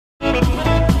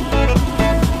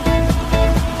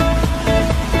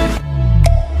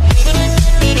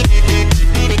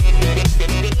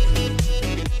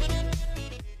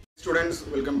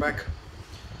back.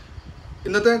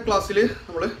 In the class, we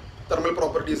will thermal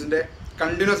properties in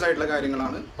continuous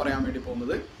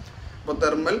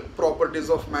thermal properties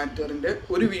of matter in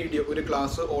one video, one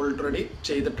class already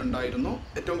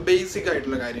basic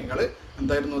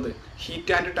heat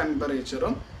and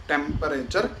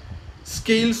temperature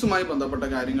scales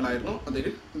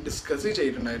discuss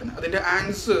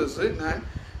answers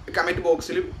comment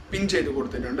box pin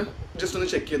just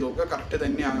check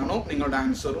correct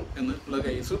answer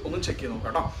check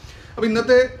in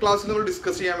this class, we will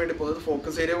discuss the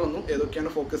focus area,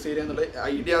 focus area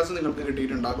ideas. So,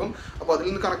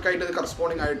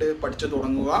 corresponding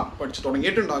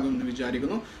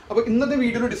in this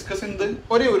video, we discuss the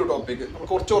topic.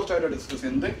 This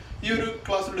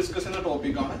class will discuss the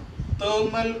topic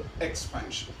thermal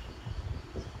expansion.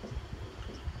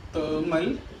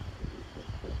 Thermal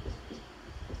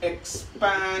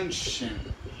expansion.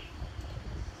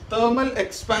 Thermal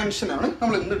expansion we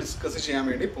will discuss this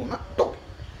topic.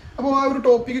 Now, our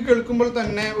topic is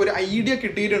an idea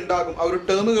our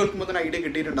term an idea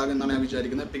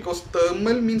because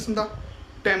thermal means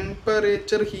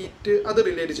temperature, heat, that's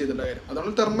related to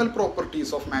the thermal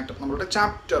properties of matter. That's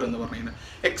chapter.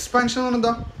 Expansion is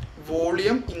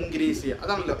volume increase.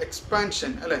 That's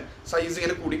expansion. Size is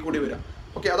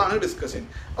okay, that's discussing.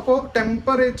 Now,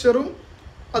 temperature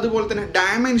and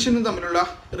dimension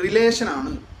relation.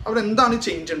 How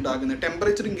change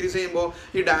temperature increase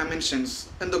dimensions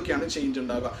change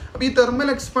thermal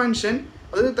expansion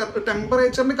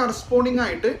temperature corresponding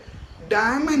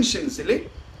dimensions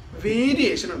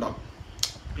variation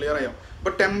clear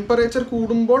but temperature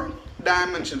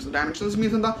dimensions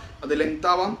means length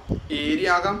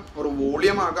area or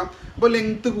volume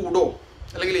length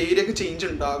area change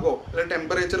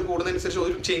temperature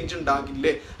change that's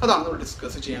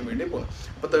discuss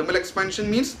thermal expansion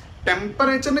means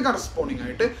temperature corresponding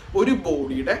one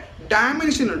body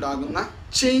dimension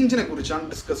change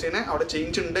discuss change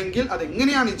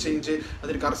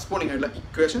change corresponding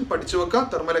equation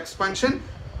thermal expansion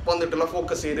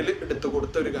focus area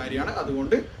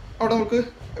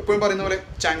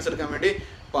chance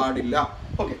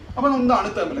okay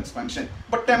thermal expansion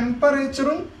but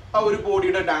temperature our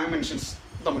body dimensions.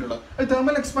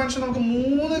 Thermal expansion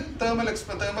thermal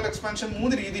expansion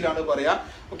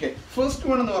okay, first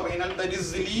one that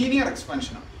is linear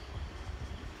expansion.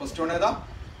 First one is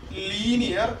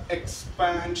linear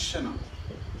expansion.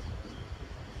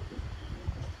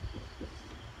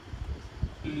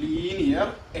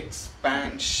 Linear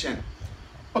expansion.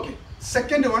 Okay,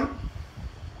 second one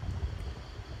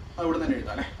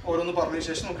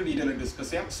discuss.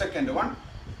 Second one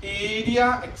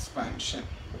area expansion.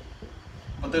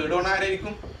 Third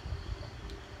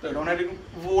one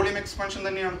volume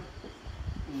expansion.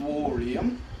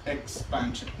 Volume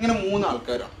expansion.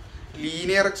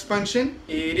 Linear expansion,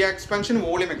 area expansion,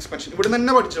 volume expansion.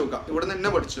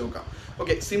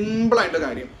 Okay, simple.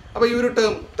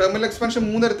 Term thermal expansion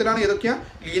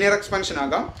linear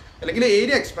expansion,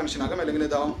 area expansion,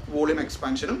 volume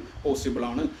expansion possible.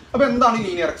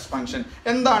 Linear expansion,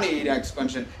 area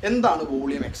expansion,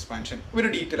 volume expansion.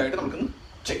 Very detailed.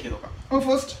 Check it out.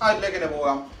 First,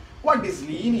 what is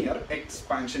linear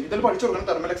expansion? This is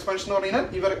thermal expansion.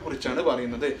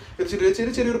 This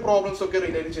is problems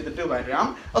related to the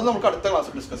class.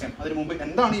 Discuss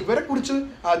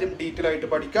detailed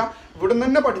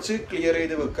clear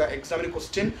exam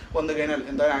question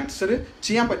answer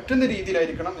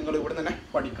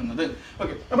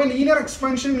okay. Linear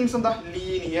expansion means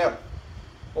linear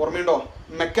or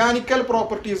mechanical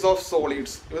properties of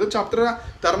solids. This is chapter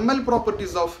thermal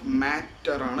properties of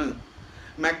matter.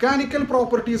 Mechanical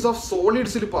properties of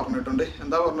solids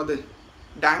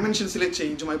dimensions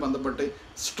change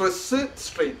stress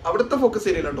strain avadutha focus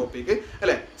area topic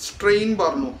strain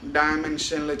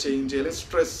dimension change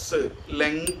stress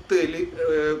length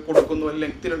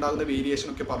length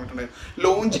variation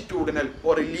longitudinal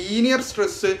or linear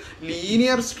stress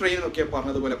linear strain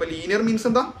linear means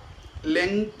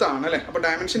length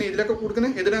dimension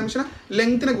dimension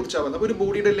length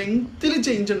body length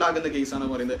change case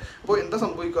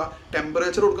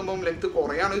temperature length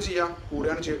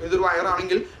wire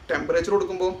temperature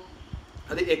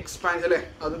expand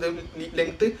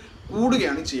length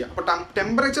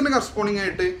temperature corresponding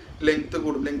length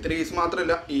is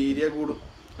area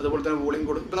volume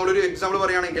example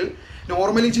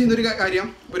normally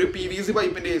PVC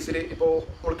pipe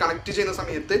connect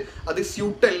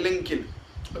suit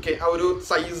okay, our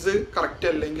size correct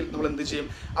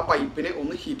pipe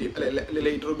heat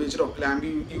later lamp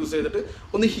use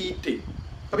heat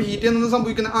അപ്പോൾ heat ചെയ്യുന്നത്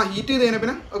സംഭവിക്കുന്നത് heat ചെയ്ത് കഴിഞ്ഞാൽ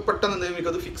പിന്നെ പെട്ടെന്ന് എന്തെങ്കിലും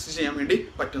നിങ്ങൾക്ക് അത് ഫിക്സ് ചെയ്യാൻ വേണ്ടി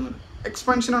പറ്റുന്നുണ്ട്.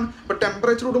 എക്സ്പാൻഷനാണ്. അപ്പോൾ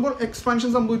ടെമ്പറേച്ചർ കൂടുമ്പോൾ എക്സ്പാൻഷൻ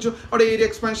സംഭവിച്ചു, അവിടെ ഏരിയ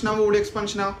എക്സ്പാൻഷൻ ആവും, വോളിയം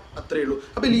എക്സ്പാൻഷൻ ആവും, അത്രയേ ഉള്ളൂ.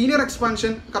 അപ്പോൾ ലീനിയർ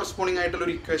എക്സ്പാൻഷൻ കറസ്പോണ്ടിങ് ആയിട്ടുള്ള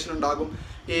ഒരു ഇക്വേഷൻ ഉണ്ടാകും,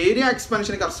 ഏരിയ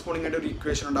എക്സ്പാൻഷന് കറസ്പോണ്ടിങ് ആയിട്ട് ഒരു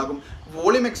ഇക്വേഷൻ ഉണ്ടാകും,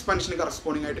 വോളിയം എക്സ്പാൻഷന്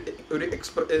കറസ്പോണ്ടിങ് ആയിട്ട്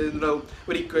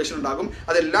ഒരു ഇക്വേഷൻ ഉണ്ടാകും.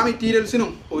 അതെല്ലാ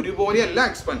മെറ്റീരിയൽസിനും ഒരുപോലെയല്ല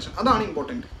എക്സ്പാൻഷൻ, അതാണ്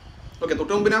ഇമ്പോർട്ടൻറ്റ്. ഓക്കെ,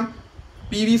 തൊട്ട് മുമ്പ് ഞാൻ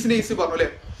PVCൻ്റെ കേസ് പറഞ്ഞു അല്ലേ,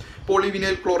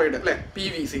 പോളിവിനൈൽ ക്ലോറൈഡ് അല്ലേ,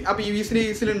 PVC. ആ PVCൻ്റെ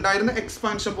കേസിൽ ഉണ്ടായിരുന്ന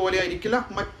എക്സ്പാൻഷൻ പോലെ ആയിരിക്കില്ല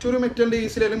മറ്റൊരു മെറ്റലിൻ്റെ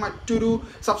കേസിൽ അല്ലെങ്കിൽ മറ്റൊരു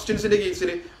സബ്സ്റ്റൻസിൻ്റെ കേസിൽ.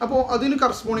 അപ്പോൾ അതിന്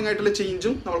കറസ്പോണ്ടിങ് ആയിട്ടുള്ള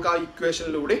ചേഞ്ചും നമുക്ക് ആ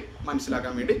ഇക്വേഷനിലൂടെ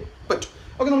മനസ്സിലാക്കാൻ വേണ്ടി പറ്റും.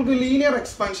 ഓക്കെ, നമുക്ക് ലീനിയർ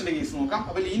എക്സ്പാൻഷൻ്റെ കേസ് നോക്കാം.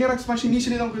 അപ്പോൾ ലീനിയർ എക്സ്പാൻഷൻ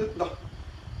ഇനീഷ്യലി നമുക്ക്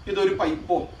ഇതൊരു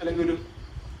പൈപ്പോ അല്ലെങ്കിൽ ഒരു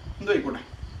എന്തോ ആയിക്കോട്ടെ,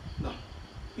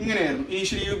 ഇങ്ങനെയായിരുന്നു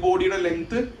ഇനീഷ്യലി. ഈ ബോഡിയുടെ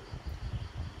ലെങ്ത്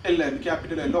L ആയിരുന്നു,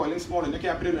 ക്യാപിറ്റൽ L അല്ലെങ്കിൽ സ്മോൾ L,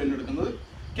 ക്യാപിറ്റൽ L എടുക്കുന്നത്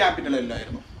ക്യാപിറ്റൽ L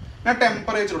ആയിരുന്നു. ഞാൻ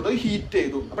ടെമ്പറേച്ചർ കൊടുത്തു, ഹീറ്റ്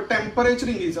ചെയ്തു. അപ്പോൾ ടെമ്പറേച്ചർ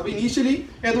ഇൻക്രീസ്. അപ്പോൾ ഇനീഷ്യലി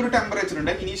ഏതൊരു ടെമ്പറേച്ചർ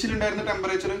ഉണ്ട്, ഇനീഷ്യലി ഉണ്ടായിരുന്ന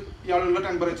ടെമ്പറേച്ചർ ഇയാളുള്ള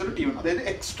ടെമ്പറേച്ചർ T1, അതായത്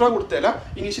എക്സ്ട്രാ കൊടുത്തല്ല,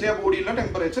 ഇനീഷ്യലി ആ ബോഡിയിലുള്ള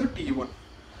ടെമ്പറേച്ചർ T1.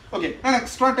 ഓക്കെ, ഞാൻ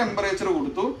എക്സ്ട്രാ ടെമ്പറേച്ചർ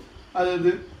കൊടുത്തു,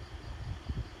 അതായത്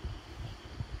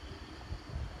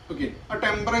ഓക്കെ ആ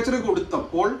ടെമ്പറേച്ചർ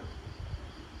കൊടുത്തപ്പോൾ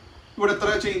ഇവിടെ എത്ര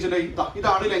ചേഞ്ച് ഉണ്ടായി,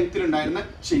 ഇതാണ് ലെങ്ത്തിൽ ഉണ്ടായിരുന്ന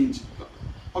ചേഞ്ച്.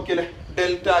 ഓക്കെ അല്ലേ,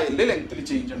 ഡെൽറ്റ L ലെങ്ത്തിൽ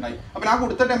ചേഞ്ച് ഉണ്ടായി. അപ്പം ആ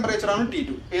കൊടുത്ത ടെമ്പറേച്ചറാണ്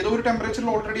T2. ഏതോ ഒരു ടെമ്പറേച്ചറിൽ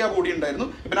ഓൾറെഡി ആ ബോഡി ഉണ്ടായിരുന്നു,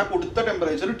 ഇപ്പം ആ കൊടുത്ത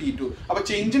ടെമ്പറേച്ചർ T2. അപ്പോൾ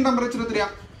ചേഞ്ച് ഇൻ ടെമ്പറേച്ചർ എത്രയാ,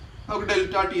 നമുക്ക്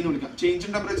ഡെൽറ്റ T എന്ന് വിളിക്കാം. ചേഞ്ച്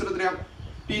ഇൻ ടെമ്പറേച്ചർ എത്രയാ,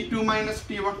 T2 minus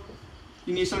T1,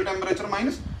 initial temperature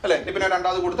minus അല്ലേ, പിന്നെ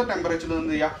രണ്ടാമത് കൊടുത്ത ടെമ്പറേച്ചറിൽ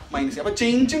നിന്ന് ചെയ്യാം മൈനസ് ചെയ്യാം. അപ്പോൾ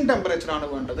ചേഞ്ച് ഇൻ ടെമ്പറേച്ചർ ആണ്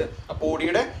വേണ്ടത്. ആ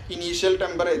ബോഡിയുടെ ഇനീഷ്യൽ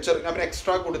ടെമ്പറേച്ചർ പിന്നെ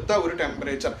എക്സ്ട്രാ കൊടുത്ത ഒരു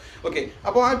ടെമ്പറേച്ചർ. ഓക്കെ,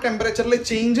 അപ്പോൾ ആ ടെമ്പറേച്ചറിൽ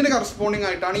ചേഞ്ചിന് കറസ്പോണ്ടിങ്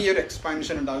ആയിട്ടാണ് ഈ ഒരു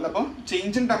എക്സ്പാൻഷൻ ഉണ്ടാകുന്നത്. അപ്പം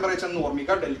ചേഞ്ച് ഇൻ ടെമ്പറേച്ചർ എന്ന്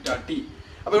ഓർമ്മിക്കുക ഡെൽറ്റ T.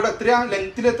 അപ്പോൾ ഇവിടെ എത്രയാ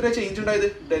ലെങ്ത്തിൽ എത്ര ചേഞ്ച് ഉണ്ടായത്,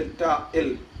 ഡെൽറ്റ L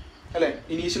അല്ലേ.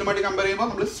 ഇനീഷ്യലുമായിട്ട് കമ്പയർ ചെയ്യുമ്പോൾ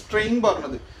നമ്മൾ സ്ട്രെയിൻ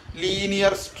പറഞ്ഞത്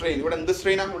ലീനിയർ സ്ട്രെയിൻ. ഇവിടെ എന്ത്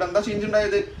സ്ട്രെയിനാണ്, ഇവിടെ എന്താ ചേഞ്ച്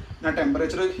ഉണ്ടായത്, ഞാൻ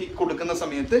ടെമ്പറേച്ചർ കൊടുക്കുന്ന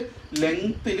സമയത്ത്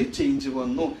ലെങ്ത്തിൽ ചേഞ്ച്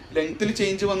വന്നു. ലെങ്ത്തിൽ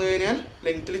ചേഞ്ച് വന്നു കഴിഞ്ഞാൽ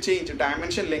ലെങ്ത്തിൽ ചേഞ്ച്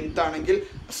ഡയമെൻഷൻ ലെങ്ത് ആണെങ്കിൽ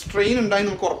സ്ട്രെയിൻ ഉണ്ടായി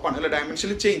നമുക്ക് ഉറപ്പാണ് അല്ലെ.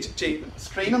 ഡയമെൻഷനിൽ ചേഞ്ച്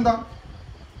സ്ട്രെയിൻ എന്താ,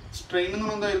 സ്ട്രെയിൻ എന്ന്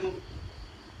പറഞ്ഞാൽ എന്തായിരുന്നു,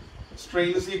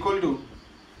 strain is equal to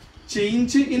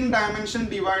change in dimension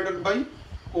divided by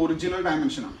original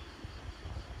dimension ആണ്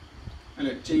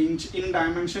അല്ലെ. Change in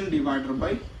dimension divided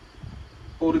by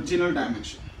original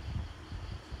dimension.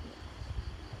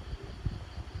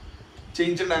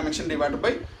 Change in dimension divided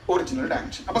by original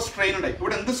dimension. അപ്പോൾ സ്ട്രെയിൻ ഉണ്ടായി.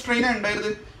 ഇവിടെ എന്ത് സ്ട്രെയിനാണ് ഉണ്ടായത്,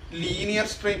 ലീനിയർ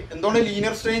സ്ട്രെയിൻ. എന്തുകൊണ്ട്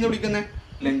ലീനിയർ സ്ട്രെയിൻ എന്ന് വിളിക്കുന്നത്,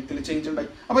 ലെങ്ത്തിൽ ചേഞ്ച് ഉണ്ടായി.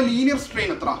 അപ്പോൾ ലീനിയർ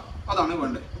സ്ട്രെയിൻ എത്ര, അതാണ്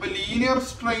വേണ്ടത്. അപ്പോൾ ലീനിയർ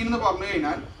സ്ട്രെയിൻ എന്ന് പറഞ്ഞു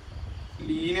കഴിഞ്ഞാൽ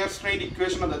ലീനിയർ സ്ട്രെയിൻ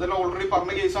ഇക്വേഷൻ അതെല്ലാം ഓൾറെഡി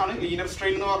പറഞ്ഞ കേസാണ്. ലീനിയർ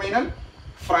സ്ട്രെയിൻ എന്ന് പറഞ്ഞു കഴിഞ്ഞാൽ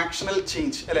ഫ്രാക്ഷണൽ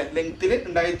ചേഞ്ച് അല്ലെ, ലെങ്ത്തിൽ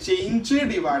ഉണ്ടായ ചേഞ്ച്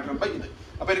ഡിവൈഡഡ് ബൈ ഇത്.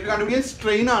 അപ്പോൾ എനിക്ക് കണ്ടുപിടിക്കാൻ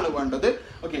സ്ട്രെയിൻ ആണ് വേണ്ടത്.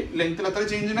 ഓക്കെ, ലെങ്ത്തിൽ എത്ര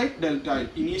ചേഞ്ച് ഉണ്ടായി, ഡെൽറ്റ L.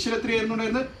 ഇനീഷ്യൽ എത്രയായിരുന്നു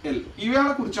ഉണ്ടായിരുന്നത്, L.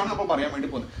 ഇവയെ കുറിച്ചാണ് നമ്മൾ പറയാൻ വേണ്ടി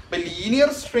പോകുന്നത്. അപ്പോൾ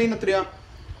ലീനിയർ സ്ട്രെയിൻ എത്രയാ,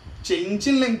 change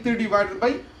in length divided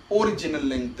by original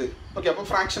length. Okay, അപ്പോൾ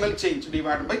fractional change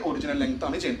divided by original length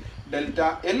ആണ് ചെയ്യുന്നത്. Delta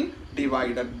L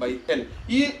divided by L.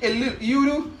 ഈ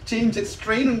ഒരു ചേഞ്ച്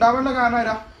സ്ട്രെയിൻ ഉണ്ടാവേണ്ട കാരണം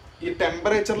ആരാ, ഈ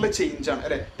ടെമ്പറേച്ചറിലെ ചേഞ്ച് ആണ്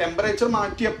അല്ലെ. ടെമ്പറേച്ചർ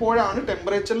മാറ്റിയപ്പോഴാണ്,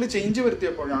 ടെമ്പറേച്ചറിൽ ചേഞ്ച്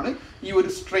വരുത്തിയപ്പോഴാണ് ഈ ഒരു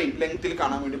സ്ട്രെയിൻ ലെങ്ത്തിൽ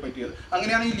കാണാൻ വേണ്ടി പറ്റിയത്.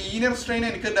 അങ്ങനെയാണ് ഈ ലീനിയർ സ്ട്രെയിൻ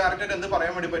എനിക്ക് ഡയറക്റ്റ് എന്ത്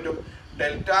പറയാൻ വേണ്ടി പറ്റും,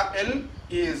 delta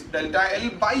L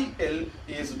by L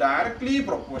is directly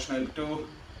proportional to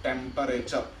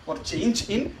temperature or change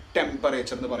in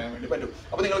temperature എന്ന് പറയാൻ വേണ്ടി പറ്റും.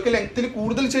 അപ്പോൾ നിങ്ങൾക്ക് ലെങ്ത്തിൽ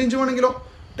കൂടുതൽ ചേഞ്ച് വേണമെങ്കിലോ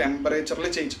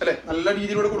ടെമ്പറേച്ചറിൽ ചേഞ്ച് അല്ലെ നല്ല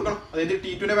രീതിയിലൂടെ കൊടുക്കണം. അതായത്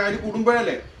T2ന്റെ വാല്യൂ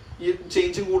കൂടുമ്പോഴല്ലേ ഈ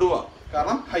ചേഞ്ചും കൂടുക.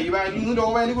 കാരണം ഹൈ വാല്യൂ നിന്ന് ലോ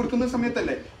വാല്യൂ കൊടുക്കുന്ന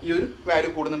സമയത്തല്ലേ ഈ ഒരു വാല്യൂ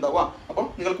കൂടുന്നുണ്ടാവുക. അപ്പം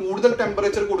നിങ്ങൾ കൂടുതൽ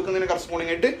ടെമ്പറേച്ചർ കൊടുക്കുന്നതിന്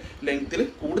കറസ്പോണ്ടിങ് ആയിട്ട് ലെങ്ത്തിൽ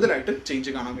കൂടുതലായിട്ട്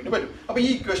ചേഞ്ച് കാണാൻ വേണ്ടി പറ്റും. അപ്പോൾ ഈ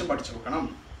ഇക്വേഷൻ പഠിച്ചു വെക്കണം.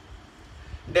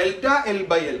 ഡെൽറ്റ L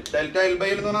by L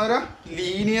എന്ന് പറഞ്ഞാൽ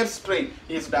linear strain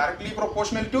is directly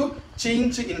proportional to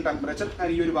change in temperature.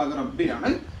 ഈ ഒരു ഭാഗം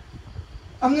റബ്ബിയാണ്.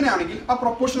 അങ്ങനെയാണെങ്കിൽ ആ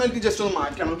പ്രൊപ്പോർഷണാലിറ്റി ജസ്റ്റ് ഒന്ന്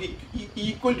മാറ്റി നമുക്ക്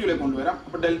ഈക്വലിറ്റിയിലേക്ക് കൊണ്ടുവരാം.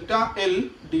 അപ്പോൾ delta L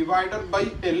divided by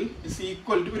L is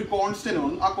equal to ഒരു കോൺസ്റ്റന്റ്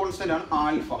ആണ്. ആ കോൺസ്റ്റന്റ് ആണ്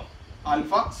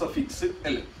ആൽഫ സഫിക്സ്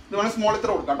L. ഇത് വേണമെങ്കിൽ സ്മോൾ എത്ര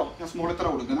കൊടുക്കാം കേട്ടോ, ഞാൻ സ്മോൾ എത്ര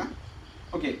കൊടുക്കുന്നത്.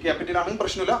 ഓക്കെ, ക്യാപിറ്റൽ ആണെങ്കിൽ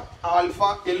പ്രശ്നമില്ല. ആൽഫ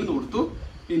L എന്ന് കൊടുത്തു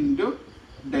ഇൻറ്റു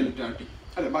ഡെൽറ്റ T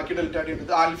അല്ലെ. ബാക്കി ഡെൽറ്റ T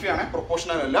എടുത്ത് ആൽഫയാണ്,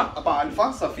 പ്രൊപ്പോർഷണൽ അല്ല. അപ്പോൾ ആൽഫ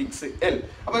സഫിക്സ് L.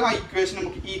 അപ്പോൾ ആ ഇക്വേഷൻ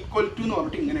നമുക്ക് ഈക്വൽ ടു എന്ന്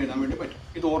പറഞ്ഞിട്ട് ഇങ്ങനെ എഴുതാൻ വേണ്ടി പറ്റും.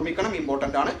 ഇത് ഓർമ്മിക്കണം,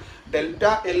 ഇമ്പോർട്ടൻ്റ് ആണ്. Delta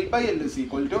L by L is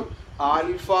equal to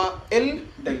alpha L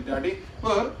delta T,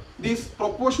 where this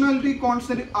proportionality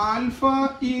constant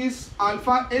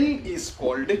alpha L is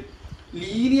called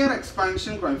linear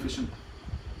expansion coefficient.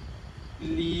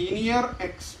 Linear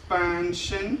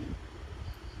expansion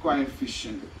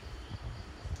coefficient.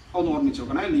 ഒന്ന് ഓർമ്മിച്ച്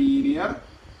നോക്കണേ, linear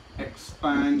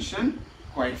expansion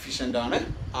coefficient ആണ്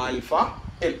ആൽഫ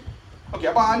L. ഓക്കെ,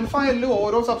 അപ്പോൾ alpha L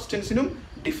ഓരോ സബ്സ്റ്റൻസിനും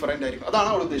different ആയിരിക്കും. അതാണ്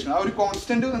അവിടെ ഉദ്ദേശിക്കുന്നത്. ആ ഒരു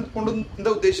കോൺസ്റ്റന്റ് കൊണ്ട്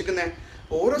എന്താ ഉദ്ദേശിക്കുന്നത്,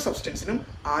 ഓരോ സബ്സ്റ്റൻസിനും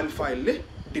ആൽഫ L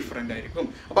ഡിഫറെൻ്റ് ആയിരിക്കും.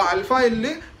 അപ്പോൾ ആൽഫ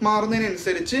എല്ല്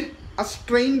മാറുന്നതിനനുസരിച്ച് ആ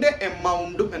സ്ട്രെയിൻ്റെ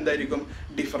എമൗണ്ടും എന്തായിരിക്കും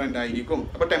ഡിഫറെൻ്റ് ആയിരിക്കും.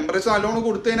 അപ്പോൾ ടെമ്പറേച്ചർ അലോൺ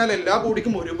കൊടുത്തു കഴിഞ്ഞാൽ എല്ലാ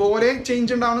ബോഡിക്കും ഒരുപോലെ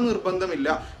ചേഞ്ച് ഉണ്ടാവണം നിർബന്ധമില്ല.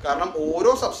 കാരണം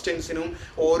ഓരോ സബ്സ്റ്റൻസിനും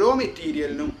ഓരോ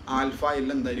മെറ്റീരിയലിനും ആൽഫ എൽ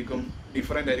എന്തായിരിക്കും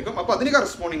ഡിഫറെൻ്റ് ആയിരിക്കും. അപ്പോൾ അതിന്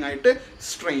കറസ്പോണ്ടിങ് ആയിട്ട്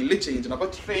സ്ട്രെയിനിൽ ചേഞ്ച് ഉണ്ട്.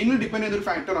 അപ്പോൾ സ്ട്രെയിനിൽ ഡിപ്പെൻഡ് ചെയ്തൊരു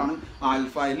ഫാക്ടറാണ്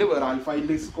ആൽഫ എൽ. വേറെ alpha L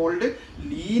is called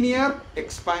linear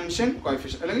expansion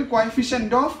coefficient അല്ലെങ്കിൽ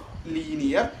കോഎഫിഷ്യന്റ് ഓഫ്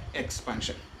ലീനിയർ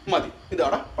എക്സ്പാൻഷൻ. മതി,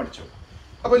 ഇതവിടെ പഠിച്ചു.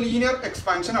 അപ്പോൾ ലീനിയർ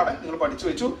എക്സ്പാൻഷൻ അവിടെ നിങ്ങൾ പഠിച്ചു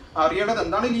വെച്ചു. അറിയേണ്ടത്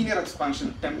എന്താണ് linear expansion?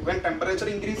 When temperature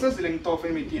increases length of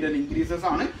A material increases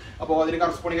ആണ്. അപ്പോൾ അതിന്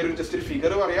കറസ്പോണ്ടിങ് ഒരു ജസ്റ്റ് ഒരു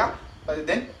ഫിഗർ പറയാം.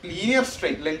 ദെൻ ലീനിയർ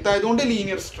സ്ട്രെയിൻ, ലെങ്ത് ആയതുകൊണ്ട്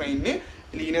ലീനിയർ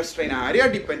സ്ട്രെയിൻ ആരെയാ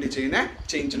ഡിപ്പെൻഡ് ചെയ്യുന്ന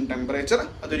ചേഞ്ച് ഇൻ ടെമ്പറേച്ചർ.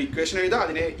 അതൊരു ഇക്വേഷൻ എഴുതുക.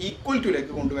 അതിനെ ഈക്വൽ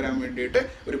ടുയിലേക്ക് കൊണ്ടുവരാൻ വേണ്ടിയിട്ട്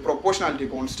ഒരു പ്രൊപ്പോർഷണാലിറ്റി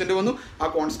കോൺസ്റ്റന്റ് വന്നു. ആ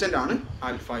കോൺസ്റ്റന്റ് ആണ്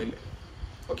ആൽഫ എൽ.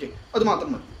 ഓക്കെ, അത്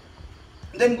മാത്രം മതി.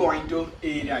 Then going to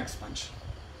area expansion.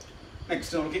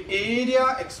 Next നമുക്ക് ഏരിയ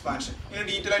എക്സ്പാൻഷൻ. ഇങ്ങനെ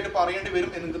ഡീറ്റെയിൽ ആയിട്ട് പറയേണ്ടി വരും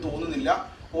എന്ന് എനിക്ക് തോന്നുന്നില്ല.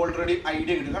 ഓൾറെഡി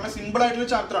ഐഡിയ കിട്ടും. കാരണം സിമ്പിൾ ആയിട്ടുള്ള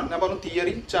ചാപ്റ്ററാണ്. ഞാൻ പറഞ്ഞു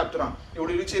തിയറി ചാപ്റ്ററാണ്.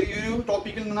 ഇവിടെ ഒരു ചെറിയൊരു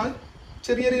ടോപ്പിക്കിൽ നിന്നാൽ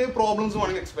ചെറിയ ചെറിയ പ്രോബ്ലംസ്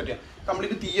വേണമെങ്കിൽ എക്സ്പെക്ട് ചെയ്യാം.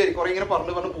 കംപ്ലീറ്റ് തിയറി കുറേ ഇങ്ങനെ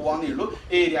പറഞ്ഞു പോകാന്നേ ഉള്ളൂ.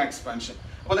 Area expansion.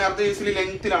 അപ്പോൾ നേരത്തെ കേസിൽ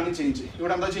ലെങ്ത്തിലാണ് ചേഞ്ച്.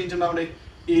 ഇവിടെ എന്താ ചേഞ്ച് ഉണ്ടാവണ്ടേ?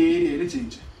 ഏരിയയിൽ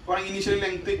ചേഞ്ച്. അപ്പോൾ ഇനീഷ്യലി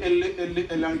ലെങ്ത്ത്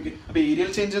എല്ലാണെങ്കിൽ അപ്പോൾ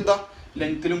ഏരിയയിൽ ചേഞ്ച് എന്താ?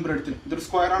 ലെങ്ത്തിലും ബ്രെഡ്ത്തിലും. ഇതൊരു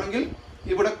സ്ക്വയർ ആണെങ്കിൽ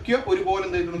ഇവിടൊക്കെ ഒരുപോലെ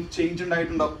എന്തായിട്ടും ചേഞ്ച്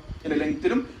ഉണ്ടായിട്ടുണ്ടാവും. അല്ലെ,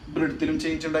 ലെങ്ത്തിലും ബ്രെഡ്ത്തിലും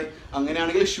ചേഞ്ച് ഉണ്ടായി.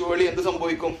 അങ്ങനെയാണെങ്കിൽ ഷ്യൂർലി എന്ത്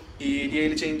സംഭവിക്കും?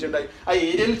 ഏരിയയിൽ ചേഞ്ച് ഉണ്ടായി. ആ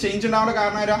ഏരിയയിൽ ചേഞ്ച് ഉണ്ടാവേണ്ട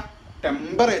കാരണം ആരാ?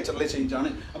 ടെമ്പറേച്ചറിലെ ചേഞ്ച് ആണ്.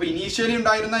 അപ്പോൾ ഇനീഷ്യലി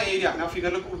ഉണ്ടായിരുന്ന ഏരിയ ഞാൻ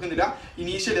ഫിഗറിൽ കൊടുക്കുന്നില്ല.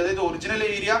 ഇനീഷ്യലി അതായത് ഒറിജിനൽ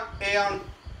ഏരിയ എ ആണ്.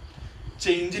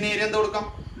 ചേഞ്ചിന് ഏരിയ എന്താ കൊടുക്കാം?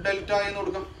 ഡെൽറ്റ എന്ന്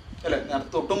കൊടുക്കാം. അല്ലെ,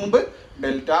 നേരത്തെ തൊട്ട് മുമ്പ്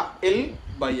ഡെൽറ്റ എൽ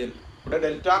ബൈ എൽ. ഇവിടെ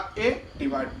delta A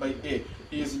divide by A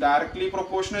is directly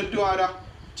proportional to ആരാ?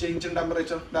 Change in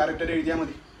temperature. ഡയറക്റ്റ് എഴുതിയാൽ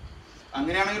മതി.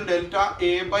 അങ്ങനെയാണെങ്കിൽ ഡെൽറ്റ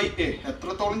എ ബൈ എ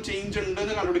എത്രത്തോളം ചേഞ്ച് ഉണ്ട്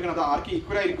എന്ന് കണ്ടുപിടിക്കണം. അത് ആർക്ക്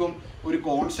ഈക്വൽ ആയിരിക്കും? ഒരു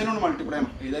കോൺസ്റ്റന്റ് കൊണ്ട് മൾട്ടിപ്ലൈ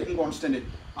ചെയ്യണം. ഏതായിരിക്കും constant?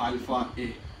 Alpha A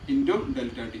into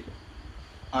delta T.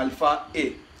 Alpha A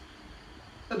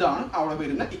ഇതാണ് അവിടെ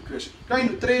വരുന്ന ഇക്വേഷൻ.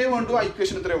 കഴിഞ്ഞു. ഇത്രയേ വേണ്ടു. ആ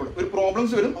ഇക്വേഷൻ ഇത്രയേ ഉള്ളൂ. ഒരു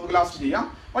പ്രോബ്ലംസ് വരും, നമുക്ക് ലാസ്റ്റ് ചെയ്യാം.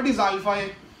 What is alpha A?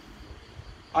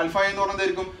 Alpha A എന്ന് പറയുന്നത്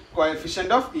എന്തായിരിക്കും?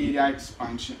 Coefficient of area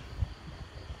expansion.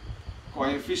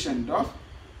 Coefficient of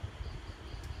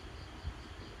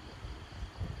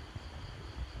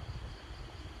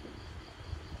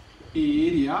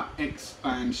area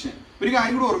expansion. ഒരു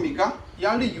കാര്യം കൂടെ ഓർമ്മിക്കുക,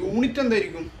 ഇയാളുടെ യൂണിറ്റ്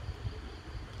എന്തായിരിക്കും?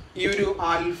 ഈ ഒരു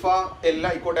ആൽഫ എൽ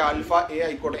ആയിക്കോട്ടെ, ആൽഫ എ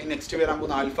ആയിക്കോട്ടെ, നെക്സ്റ്റ് വരാൻ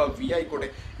പോകുന്ന ആൽഫ വി ആയിക്കോട്ടെ,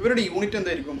 ഇവരുടെ യൂണിറ്റ്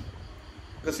എന്തായിരിക്കും?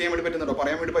 ഗസ് ചെയ്യാൻ വേണ്ടി പറ്റുന്നുണ്ടോ?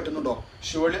 പറയാൻ വേണ്ടി പറ്റുന്നുണ്ടോ?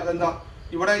 ഷുവർലി അതെന്താ?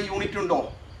 ഇവിടെ യൂണിറ്റ് ഉണ്ടോ?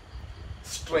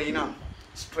 സ്ട്രെയിൻ ആണ്.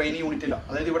 സ്ട്രെയിൻ യൂണിറ്റ് ഇല്ല.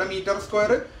 അതായത് ഇവിടെ metre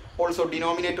square, also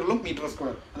ഡിനോമിനേറ്ററിലും metre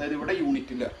square. അതായത് ഇവിടെ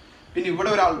യൂണിറ്റ് ഇല്ല. പിന്നെ ഇവിടെ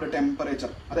ഒരാളുടെ ടെമ്പറേച്ചർ,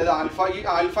 അതായത്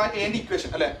ആൽഫ എന്റെ ഇക്വേഷൻ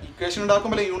അല്ലെ, ഇക്വേഷൻ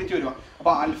ഉണ്ടാക്കുമ്പോൾ യൂണിറ്റ് വരിക.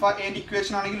 അപ്പോൾ ആൽഫ എന്റെ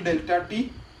ഇക്വേഷൻ ആണെങ്കിൽ ഡെൽറ്റ ടി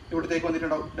ഇവിടത്തേക്ക്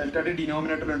വന്നിട്ടുണ്ടാവും. Delta T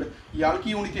ഡിനോമിനേറ്ററിലുണ്ട്. ഇയാൾക്ക്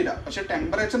യൂണിറ്റ് ഇല്ല, പക്ഷെ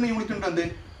ടെമ്പറേച്ചറിന് യൂണിറ്റ് ഉണ്ട്. എന്ത്?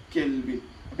 കെൽവിൻ.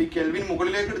 അപ്പോൾ ഈ കെൽവിൻ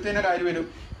മുകളിലേക്ക് എടുത്തു കഴിഞ്ഞാൽ ആര് വരും?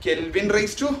 കെൽവിൻ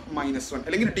റൈസ് ടു -1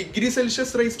 അല്ലെങ്കിൽ degree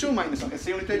Celsius raise to -1. S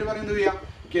unit ആയിട്ട് പറയുന്നത് ചെയ്യാം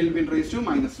കെൽവിൻ റൈസ് ടു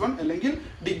 -1 അല്ലെങ്കിൽ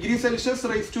ഡിഗ്രി സെൽഷ്യസ്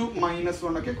റൈസ് ടു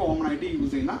 -1 ഒക്കെ കോമൺ ആയിട്ട്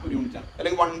യൂസ് ചെയ്യുന്ന ഒരു യൂണിറ്റ് ആണ്.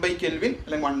 അല്ലെങ്കിൽ 1 കെൽവിൻ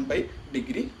അല്ലെങ്കിൽ 1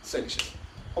 ഡിഗ്രി സെൽഷ്യസ്.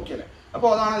 ഓക്കെ അല്ലേ? അപ്പോൾ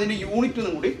അതാണ് അതിന്റെ യൂണിറ്റ്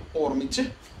കൂടി ഓർമ്മിച്ച്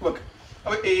വെക്കുക.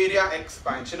 അപ്പോൾ area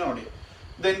എക്സ്പാൻഷനോടെ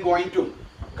then going to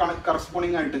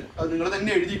corresponding ആയിട്ട് അത് നിങ്ങൾ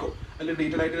തന്നെ എഴുതിക്കോ. അല്ലെങ്കിൽ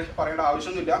ഡീറ്റെയിൽ ആയിട്ട് പറയേണ്ട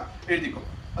ആവശ്യമൊന്നുമില്ല, എഴുതിക്കോ.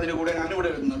 അതിൻ്റെ കൂടെ ഞാനിവിടെ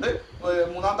എഴുതുന്നുണ്ട്.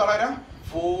 മൂന്നാമത്തെ ആളാരാ?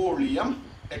 Volume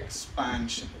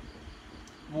expansion.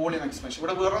 Volume expansion.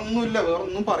 ഇവിടെ വേറെ ഒന്നുമില്ല, വേറെ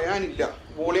ഒന്നും പറയാനില്ല.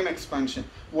 Volume expansion.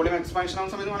 വോളിയം എക്സ്പാൻഷൻ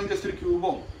ആവുന്ന സമയത്ത് വേണമെങ്കിൽ ജസ്റ്റ് ഒരു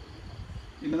ക്യൂബോ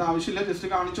ഇന്നത് ആവശ്യമില്ല, ജസ്റ്റ്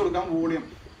കാണിച്ചു കൊടുക്കാം. വോളിയം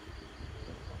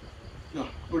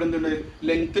ഇവിടെ എന്തുണ്ട്?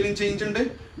 ലെങ്ത്തിലും ചേഞ്ച് ഉണ്ട്,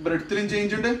 ബ്രെഡ്ത്തിലും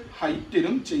ചേഞ്ച് ഉണ്ട്,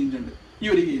 ഹൈറ്റിലും ചേഞ്ച് ഉണ്ട്. ഈ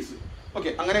ഒരു കേസ് ഓക്കെ.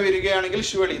 അങ്ങനെ വരികയാണെങ്കിൽ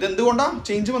ഷുവർലി ഇത് എന്തുകൊണ്ടാണ്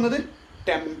ചേഞ്ച് വന്നത്?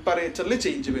 ടെമ്പറേച്ചറിൽ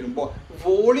ചേഞ്ച് വരുമ്പോൾ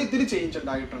വോളിയത്തിൽ ചേഞ്ച്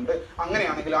ഉണ്ടായിട്ടുണ്ട്.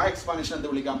 അങ്ങനെയാണെങ്കിൽ ആ എക്സ്പാൻഷൻ എന്ത്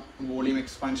വിളിക്കാം? Volume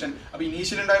expansion. അപ്പോൾ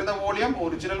ഇനീഷ്യൽ ഉണ്ടായിരുന്ന വോളിയം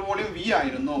ഒറിജിനൽ വോളിയം വി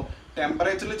ആയിരുന്നു.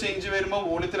 ടെമ്പറേച്ചറിൽ ചേഞ്ച് വരുമ്പോൾ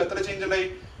വോളിയത്തിൽ എത്ര ചേഞ്ച് ഉണ്ടായി?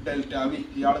 Delta V.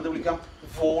 ഇയാളെന്ത് വിളിക്കാം?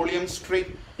 Volume strain.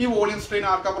 ഈ വോളിയം സ്ട്രെയിൻ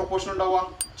ആർക്കാ പ്രൊപ്പോർഷൻ ഉണ്ടാവുക?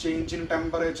 Change in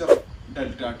temperature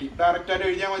delta T. Direct ആയിട്ട്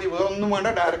എഴുതിയാൽ മതി, വേറെ ഒന്നും വേണ്ട,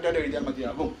 ഡയറക്റ്റ് ആയിട്ട് എഴുതിയാൽ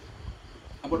മതിയാകും.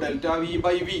 അപ്പോൾ delta V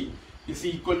by V is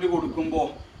equal to കൊടുക്കുമ്പോൾ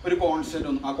ഒരു കോൺസ്റ്റന്റ്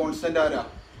ഒന്നും, ആ കോൺസ്റ്റന്റ് ആരാ?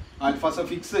 ആൽഫ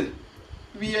സഫിക്സ്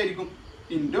വി ആയിരിക്കും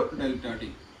ഇൻറ്റു ഡെൽറ്റ ടി.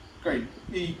 കഴിഞ്ഞു.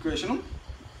 ഈ ഇക്വേഷനും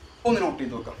ഒന്ന് നോട്ട്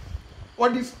ചെയ്ത് നോക്കാം.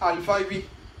 What is alpha V?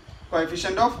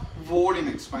 Coefficient of volume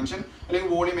expansion അല്ലെങ്കിൽ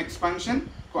volume expansion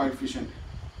coefficient.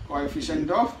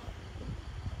 Coefficient of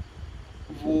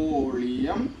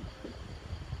volume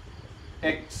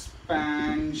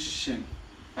expansion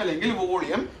അല്ലെങ്കിൽ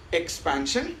വോളിയം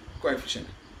എക്സ്പാൻഷൻ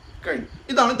കോഎഫിഷ്യന്റ്. കഴിഞ്ഞു.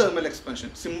 ഇതാണ് തെർമൽ എക്സ്പാൻഷൻ.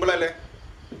 സിമ്പിൾ അല്ലേ?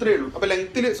 ഇത്രയേ ഉള്ളൂ. അപ്പോൾ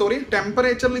ലെങ്ത്തിൽ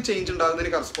ടെമ്പറേച്ചറിൽ ചേഞ്ച്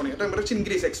ഉണ്ടാകുന്നതിന് കറസ്പോണ്ടിങ് ടെമ്പറേച്ചർ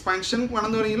ഇൻക്രീസ് എക്സ്പാൻഷൻ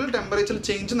വേണമെന്ന് പറയുന്നത് ടെമ്പറേച്ചർ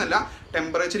ചേഞ്ച് എന്നല്ല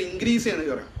ടെമ്പറേച്ചർ ഇൻക്രീസ്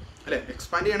ചെയ്യുന്നത് പറയാം അല്ലേ.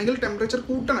 എക്സ്പാൻഡ് ചെയ്യണമെങ്കിൽ ടെമ്പറേച്ചർ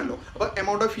കൂട്ടണമല്ലോ. അപ്പോൾ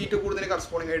എമൗണ്ട് ഓഫ് ഹീറ്റ് കൂടുന്നതിന്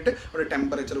കറസ്പോണ്ടിങ് ആയിട്ട് ഒരു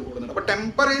ടെമ്പറേച്ചർ കൂടുന്നുണ്ട്. അപ്പോൾ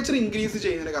ടെമ്പറേച്ചർ ഇൻക്രീസ്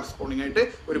ചെയ്യുന്നതിന് കറസ്പോണ്ടിങ് ആയിട്ട്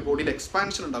ഒരു ബോഡിയിൽ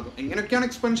എക്സ്പാൻഷൻ ഉണ്ടാകും. എങ്ങനെയൊക്കെയാണ്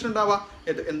എക്സ്പാൻഷൻ ഉണ്ടാവുക?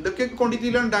 എന്തൊക്കെ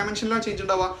ക്വാണ്ടിറ്റിയിലാണ് ഡയമെൻഷനിലാണ് ചേഞ്ച്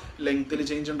ഉണ്ടാവുക? ലെങ്ത്തിൽ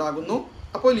ചേഞ്ച് ഉണ്ടാകുന്നു,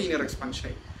 അപ്പോൾ ലീനിയർ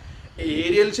എക്സ്പാൻഷനായി.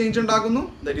 ഏരിയയിൽ ചേഞ്ച് ഉണ്ടാകുന്നു,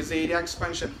 ദറ്റ് ഈസ് ഏരിയ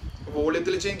എക്സ്പാൻഷൻ.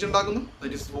 വോളിയത്തിൽ ചേഞ്ച് ഉണ്ടാകുന്നു,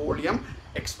 ദറ്റ് ഈസ് വോളിയം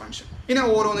എക്സ്പാൻഷൻ. ഇനി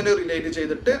ഓരോന്നിനെ റിലേറ്റ്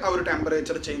ചെയ്തിട്ട് ആ ഒരു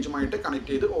ടെമ്പറേച്ചർ ചേഞ്ചുമായിട്ട് കണക്ട്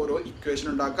ചെയ്ത് ഓരോ ഇക്വേഷൻ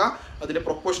ഉണ്ടാക്കുക. അതിൻ്റെ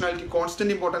പ്രൊപ്പോർഷണാലിറ്റി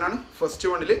കോൺസ്റ്റന്റ് ഇമ്പോർട്ടൻ്റ് ആണ്. ഫസ്റ്റ്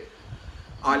വണ്ണിൽ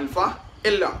ആൽഫ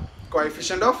എൽ ആണ്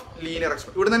കോഎഫിഷ്യന്റ് ഓഫ് ലീനിയർ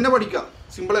എക്സ്പാൻഷൻ. ഇവിടെ തന്നെ പഠിക്കുക,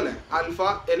 സിമ്പിൾ അല്ലേ. Alpha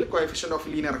L coefficient of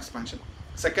linear expansion.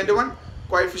 Second one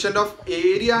coefficient of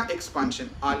area expansion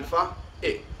alpha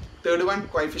A. Third one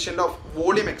coefficient of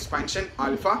volume expansion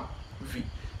alpha V.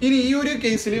 ഇനി ഈ ഒരു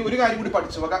കേസിൽ ഒരു കാര്യം കൂടി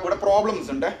പഠിച്ചു നോക്കാം. ഇവിടെ പ്രോബ്ലംസ്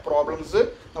ഉണ്ട്. പ്രോബ്ലംസ്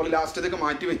നമ്മൾ ലാസ്റ്റത്തേക്ക്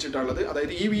മാറ്റി വെച്ചിട്ടുള്ളത്,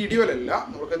 അതായത് ഈ വീഡിയോയിലല്ല,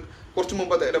 നമുക്ക് കുറച്ച്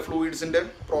മുമ്പത്തെ ഫ്ലൂയിഡ്സിൻ്റെ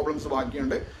പ്രോബ്ലംസ്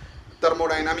ബാക്കിയുണ്ട്,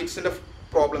 തെർമോഡൈനാമിക്സിൻ്റെ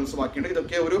പ്രോബ്ലംസ് ബാക്കിയുണ്ട്.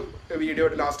 ഇതൊക്കെ ഒരു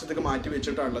വീഡിയോയുടെ ലാസ്റ്റത്തേക്ക് മാറ്റി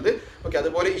വെച്ചിട്ടുള്ളത്. ഓക്കെ,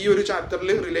 അതുപോലെ ഈ ഒരു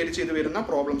ചാപ്റ്ററിൽ റിലേറ്റ് ചെയ്ത് വരുന്ന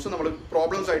പ്രോബ്ലംസ് നമ്മൾ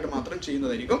പ്രോബ്ലംസ് ആയിട്ട് മാത്രം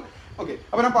ചെയ്യുന്നതായിരിക്കും. ഓക്കെ,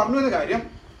 അപ്പോൾ ഞാൻ പറഞ്ഞു വരുന്ന കാര്യം,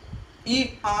 ഈ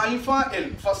ആൽഫ എൽ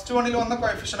ഫസ്റ്റ് വണ്ണിൽ വന്ന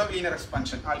coefficient of linear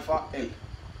expansion alpha L.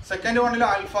 Second വണ്ണിൽ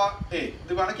ആൽഫ എ,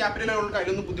 ഇത് വേണം ക്യാപിറ്റൽ ഉള്ള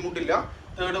അതിലൊന്നും ബുദ്ധിമുട്ടില്ല.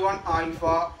 Third one alpha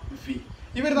V.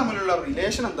 ഇവർ തമ്മിലുള്ള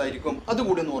റിലേഷൻ എന്തായിരിക്കും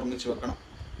അതുകൂടി ഒന്ന് ഓർമ്മിച്ച് വെക്കണം.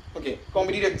 Okay,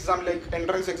 competitive exam like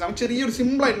entrance exam ചെറിയൊരു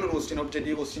സിമ്പിൾ ആയിട്ടുള്ള ക്വസ്റ്റ്യൻ,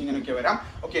 ഒബ്ജക്റ്റീവ് ക്വസ്റ്റ്യൻ ഇങ്ങനെയൊക്കെ വരാം.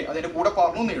 ഓക്കെ, അതിൻ്റെ കൂടെ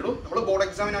പറഞ്ഞേ ഉള്ളൂ. നമ്മൾ ബോർഡ്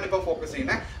എക്സാമിനാണ് ഇപ്പോൾ ഫോക്കസ്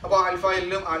ചെയ്യുന്നത്. അപ്പോൾ ആൽഫ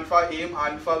എല്ലും ആൽഫ എയും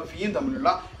ആൽഫ വിയും തമ്മിലുള്ള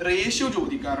റേഷ്യോ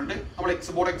ചോദിക്കാറുണ്ട്. നമ്മൾ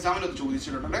ബോർഡ് എക്സാമിൽ അത്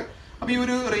ചോദിച്ചിട്ടുണ്ട്. അപ്പോൾ ഈ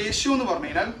ഒരു റേഷ്യോ എന്ന് പറഞ്ഞു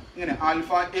കഴിഞ്ഞാൽ ഇങ്ങനെ alpha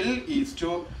L is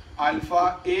to alpha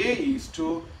A is to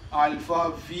alpha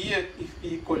V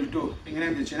equal to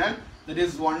എങ്ങനെയാണെന്ന് വെച്ച് കഴിഞ്ഞാൽ ദറ്റ്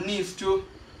ഈസ്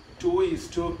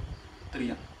 1:2:3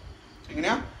 ആണ്.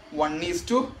 എങ്ങനെയാ?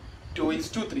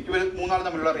 1:2:3. ഇവർ മൂന്നാൾ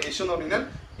തമ്മിലുള്ള റേഷ്യോ എന്ന് പറഞ്ഞു കഴിഞ്ഞാൽ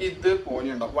ഇതുപോലെ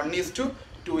ഉണ്ടാവും.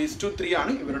 1:2:3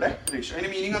 ആണ് ഇവരുടെ റേഷ്യോ.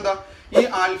 അതിന്റെ മീനിങ് എന്താ? ഈ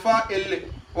ആൽഫ എൽ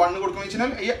 1 കൊടുക്കുന്ന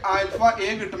വെച്ചാൽ ഈ ആൽഫ എ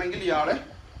കിട്ടണമെങ്കിൽ ഇയാളെ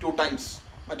 2 times,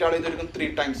 മറ്റാൾ ഇതെടുക്കും 3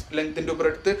 times. Length into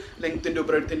breadth, length into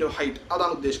breadth into height,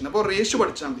 അതാണ് ഉദ്ദേശിക്കുന്നത്. അപ്പോൾ റേഷ്യോ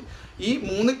പഠിച്ചാൽ മതി. ഈ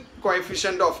 3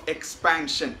 coefficient of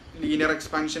expansion, linear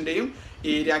എക്സ്പാൻഷൻ്റെയും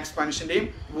area എക്സ്പാൻഷൻ്റെയും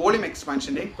volume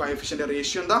എക്സ്പാൻഷൻ്റെയും coefficient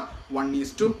ratio എന്താ?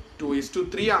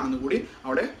 1:2:3 ആണെന്ന് കൂടി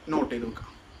അവിടെ നോട്ട് ചെയ്ത് വെക്കാം.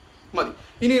 മതി.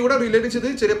 ഇനി ഇവിടെ റിലേറ്റ് ചെയ്ത്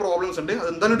ചെറിയ പ്രോബ്ലംസ് ഉണ്ട്,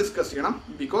 അതെന്താണ് ഡിസ്കസ് ചെയ്യണം.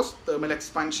 ബിക്കോസ് തെർമൽ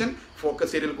എക്സ്പാൻഷൻ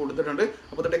ഫോക്കസ് ഏരിയയിൽ കൊടുത്തിട്ടുണ്ട്.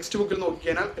 അപ്പോൾ ടെക്സ്റ്റ് ബുക്കിൽ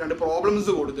നോക്കിക്കഴിഞ്ഞാൽ 2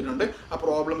 പ്രോബ്ലംസ് കൊടുത്തിട്ടുണ്ട്. ആ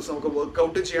പ്രോബ്ലംസ് നമുക്ക്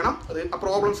വർക്ക്ഔട്ട് ചെയ്യണം. അത് ആ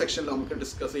പ്രോബ്ലം സെക്ഷനിൽ നമുക്ക്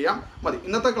ഡിസ്കസ് ചെയ്യാം. മതി.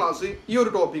 ഇന്നത്തെ ക്ലാസ് ഈ ഒരു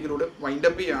ടോപ്പിക്കിലൂടെ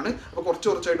വൈൻഡപ്പ് ചെയ്യാണ്. അപ്പോൾ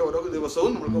കുറച്ചായിട്ട് ഓരോ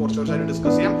ദിവസവും നമുക്ക് കുറച്ചായിട്ട്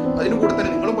ഡിസ്കസ് ചെയ്യാം. അതിന് കൂടെ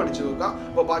തന്നെ നിങ്ങളും പഠിച്ചു നോക്കുക.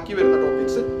 അപ്പോൾ ബാക്കി വരുന്ന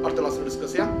ടോപ്പിക്സ് അടുത്ത ക്ലാസ്സിൽ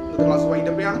ഡിസ്കസ് ചെയ്യാം. ഇന്നത്തെ ക്ലാസ്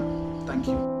വൈൻഡപ്പ് ചെയ്യാണ്. Thank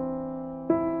you.